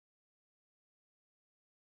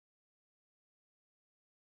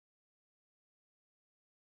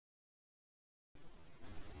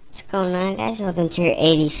What's going on, guys? Welcome to your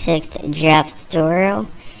 86th draft tutorial.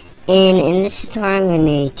 And in this tutorial, I'm going to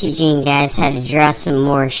be teaching you guys how to draw some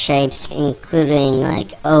more shapes, including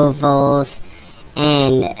like ovals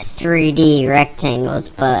and 3D rectangles.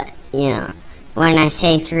 But, you know, when I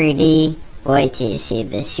say 3D, wait till you see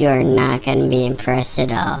this. You are not going to be impressed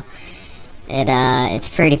at all.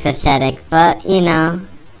 It's pretty pathetic, but, you know,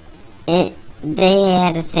 they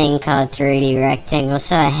had a thing called 3D rectangle,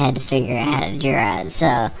 so I had to figure out how to draw it.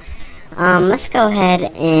 So, let's go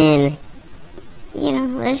ahead and,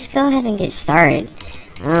 get started.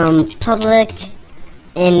 Public,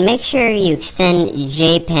 and make sure you extend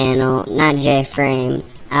JPanel, not JFrame.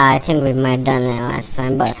 I think we might have done that last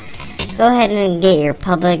time, but go ahead and get your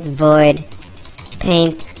public void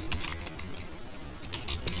paint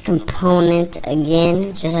component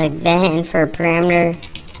again, just like that, and for parameter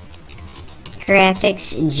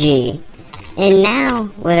graphics G. And now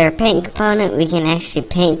with our paint component, we can actually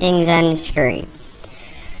paint things on the screen.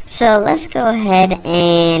 So let's go ahead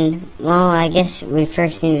and, well, I guess we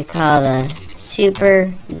first need to call the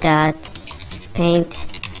super dot paint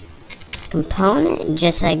component,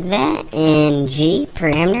 just like that, and G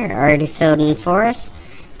parameter already filled in for us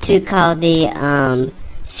to call the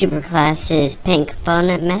superclass's paint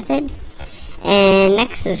component method. And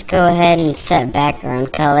next, let's go ahead and set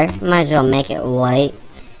background color. Might as well make it white.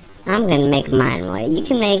 I'm gonna make mine white. You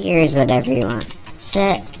can make yours whatever you want.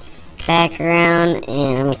 Set background,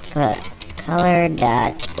 and I'm gonna put color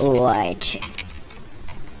dot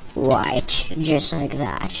white, just like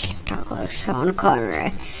that. Talk like Sean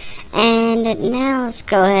Connery. And now let's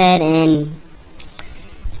go ahead and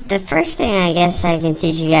the first thing I guess I can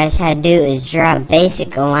teach you guys how to do is draw a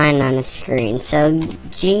basic line on the screen. So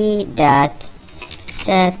G dot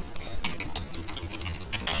set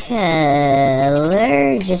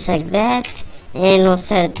color, just like that, and we'll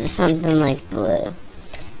set it to something like blue.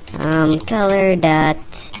 Color dot,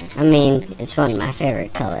 it's one of my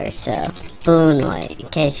favorite colors, so blue and white, in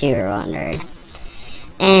case you were wondering.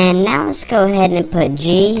 And now let's go ahead and put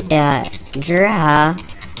G dot draw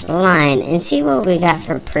line and see what we got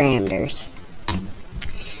for parameters.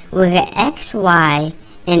 We got X, Y,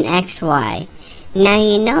 and XY. Now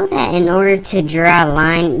you know that in order to draw a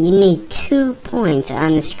line, you need 2 points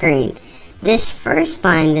on the screen. This first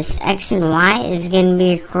line, this X and Y, is going to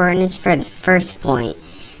be your coordinates for the first point.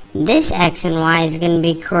 This X and Y is going to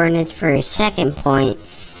be coordinates for your second point.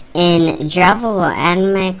 And Java will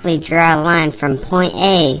automatically draw a line from point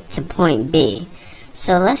A to point B.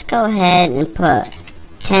 So let's go ahead and put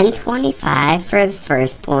 1025 for the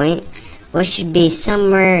first point, which should be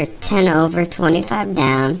somewhere 10 over 25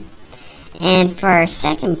 down. And for our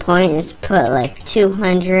second point, let's put like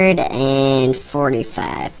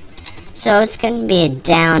 245. So it's going to be a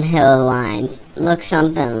downhill line. Look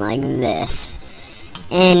something like this.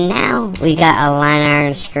 And now we got a line on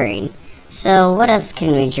our screen. So what else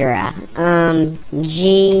can we draw?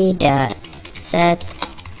 G dot set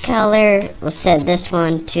color. We'll set this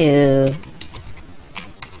one to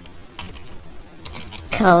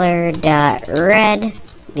color dot red,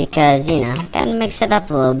 because, you know, gotta mix it up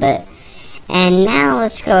a little bit. And now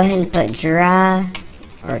let's go ahead and put G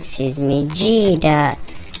dot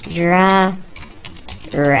draw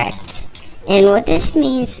rect. And what this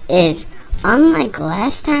means is, unlike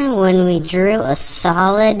last time when we drew a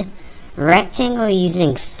solid rectangle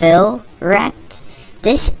using fill rect,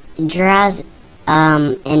 this draws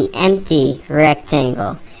an empty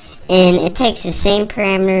rectangle. And it takes the same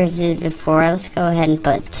parameters as before. Let's go ahead and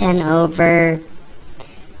put 10 over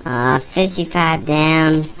 55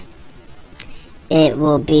 down. It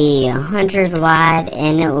will be 100 wide,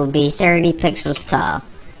 and it will be 30 pixels tall.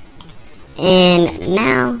 And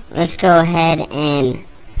now, let's go ahead and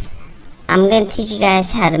I'm going to teach you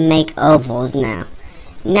guys how to make ovals now.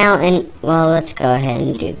 Let's go ahead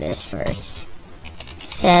and do this first.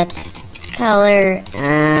 Set color,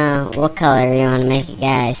 what color you want to make it,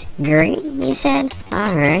 guys? Green, you said?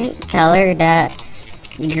 Alright, color dot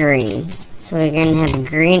green. So we're going to have a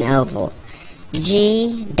green oval.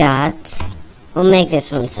 G dot, we'll make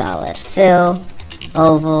this one solid. Fill,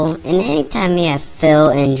 oval, and anytime you have fill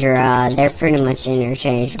and draw, they're pretty much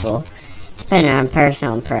interchangeable, depending on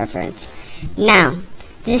personal preference. Now,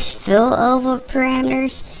 this fill oval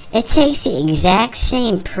parameters, it takes the exact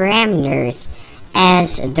same parameters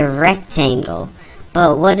as the rectangle,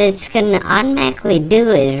 but what it's going to automatically do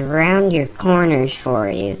is round your corners for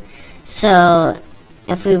you. So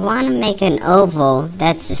if we want to make an oval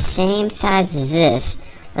that's the same size as this,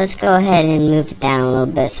 let's go ahead and move it down a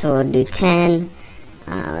little bit. So we'll do 10,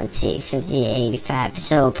 let's see, 50, 85,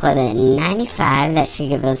 so we'll put it in 95. That should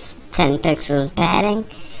give us 10 pixels padding.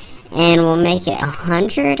 and we'll make it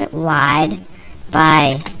 100 wide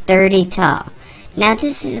by 30 tall. Now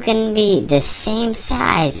this is going to be the same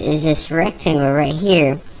size as this rectangle right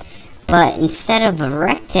here, but instead of a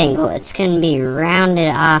rectangle, it's going to be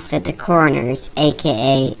rounded off at the corners,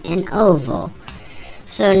 aka an oval.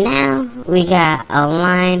 So now we got a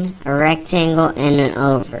line, a rectangle, and an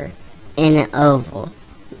oval.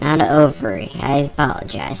 Not an ovary, I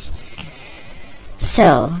apologize.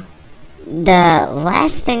 So, the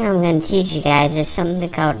last thing I'm going to teach you guys is something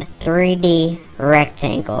called a 3D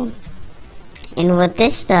rectangle. And what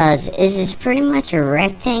this does is it's pretty much a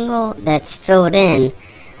rectangle that's filled in,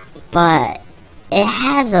 but it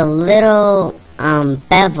has a little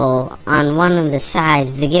bevel on one of the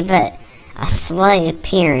sides to give it a slight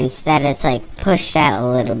appearance that it's like pushed out a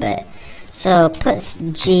little bit. So put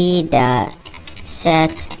G dot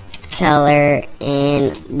set color,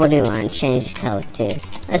 and what do you want to change the color to?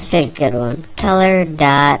 Let's pick a good one. Color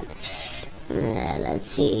dot let's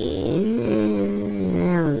see,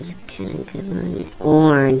 that was kind of good one.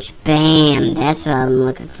 Orange. Bam, that's what I'm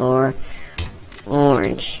looking for.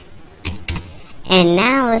 Orange. And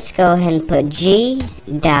now let's go ahead and put G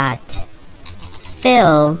dot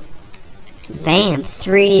fill. Bam,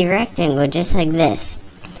 3D rectangle, just like this.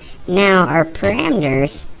 Now our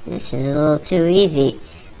parameters, this is a little too easy.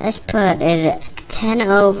 Let's put it at 10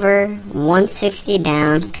 over, 160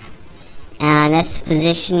 down. That's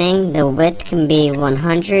positioning. The width can be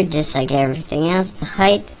 100, just like everything else. The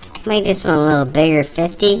height, make this one a little bigger,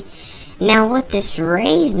 50. Now what this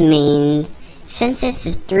raised means, since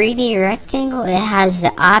it's a 3D rectangle, it has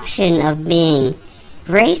the option of being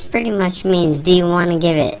raised. Pretty much means, do you want to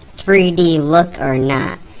give it 3D look or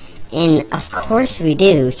not? And of course we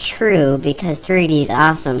do, true, because 3D is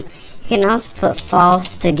awesome. You can also put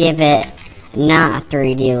false to give it not a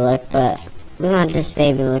 3D look, but we want this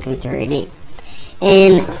baby looking 3D.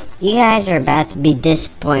 And you guys are about to be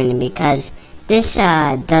disappointed because this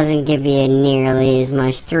doesn't give you nearly as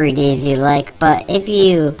much 3D as you like, but if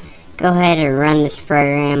you go ahead and run this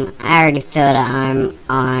program, I already filled it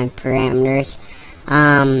on parameters.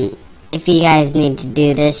 If you guys need to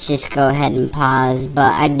do this, just go ahead and pause,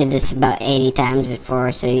 but I did this about 80 times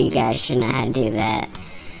before, so you guys should know how to do that.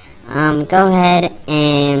 Go ahead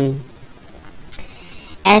and,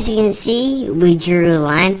 as you can see, we drew a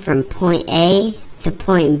line from point A to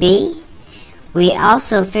point B. We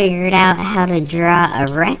also figured out how to draw a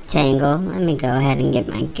rectangle. Let me go ahead and get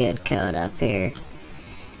my good code up here.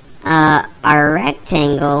 Our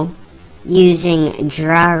rectangle, using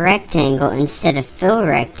draw rectangle instead of fill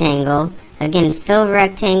rectangle. Again, fill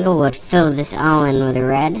rectangle would fill this all in with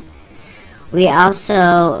red. We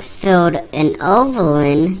also filled an oval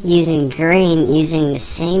in using green, using the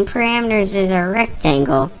same parameters as our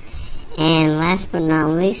rectangle. And last but not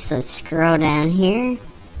least, let's scroll down here.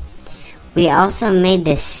 We also made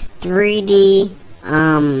this 3D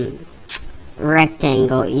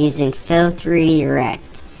rectangle using fill 3D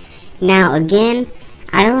rect. Now again,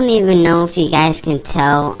 I don't even know if you guys can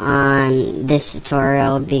tell on this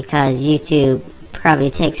tutorial because YouTube probably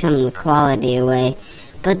takes some of the quality away,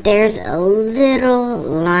 but there's a little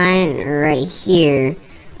line right here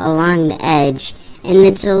along the edge, and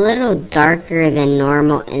it's a little darker than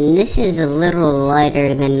normal, and this is a little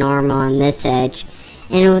lighter than normal on this edge.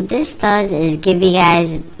 And what this does is give you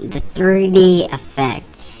guys the 3D effect.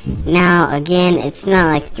 Now again, it's not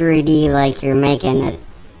like 3D like you're making a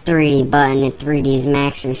 3D button at 3Ds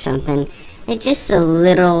Max or something. It's just a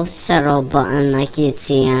little subtle button like you'd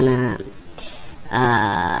see on a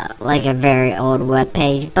like a very old web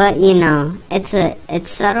page, but you know, it's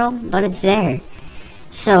subtle, but it's there.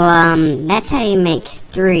 So that's how you make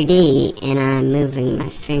 3D, and I'm moving my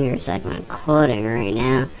fingers like I'm quoting right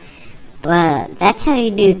now. But that's how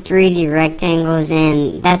you do 3D rectangles,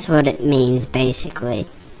 and that's what it means basically.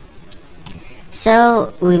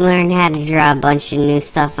 So we learned how to draw a bunch of new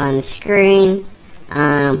stuff on the screen.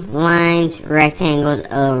 Lines, rectangles,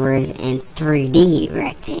 overs, and 3D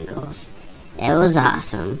rectangles. It was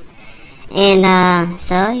awesome. And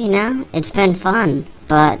so, you know, it's been fun.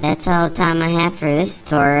 But that's all the time I have for this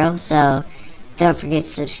tutorial. So don't forget to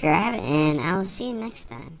subscribe, and I will see you next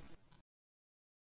time.